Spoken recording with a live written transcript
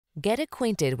Get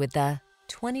acquainted with the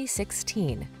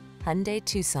 2016 Hyundai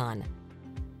Tucson.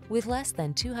 With less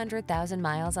than 200,000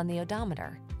 miles on the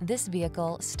odometer, this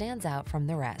vehicle stands out from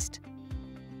the rest.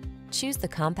 Choose the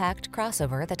compact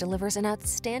crossover that delivers an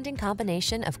outstanding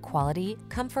combination of quality,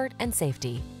 comfort, and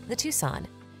safety, the Tucson.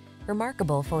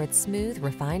 Remarkable for its smooth,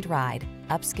 refined ride,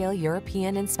 upscale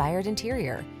European-inspired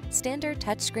interior, standard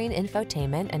touchscreen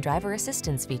infotainment and driver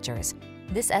assistance features,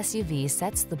 this SUV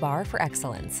sets the bar for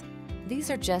excellence. These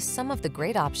are just some of the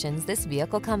great options this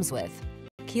vehicle comes with: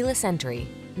 keyless entry,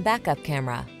 backup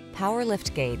camera, power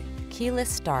liftgate, keyless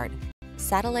start,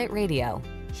 satellite radio,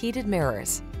 heated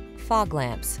mirrors, fog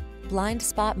lamps, blind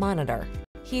spot monitor,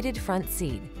 heated front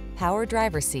seat, power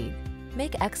driver seat.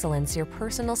 Make excellence your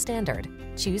personal standard.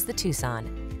 Choose the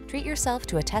Tucson. Treat yourself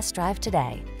to a test drive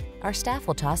today. Our staff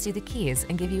will toss you the keys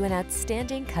and give you an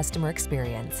outstanding customer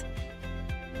experience.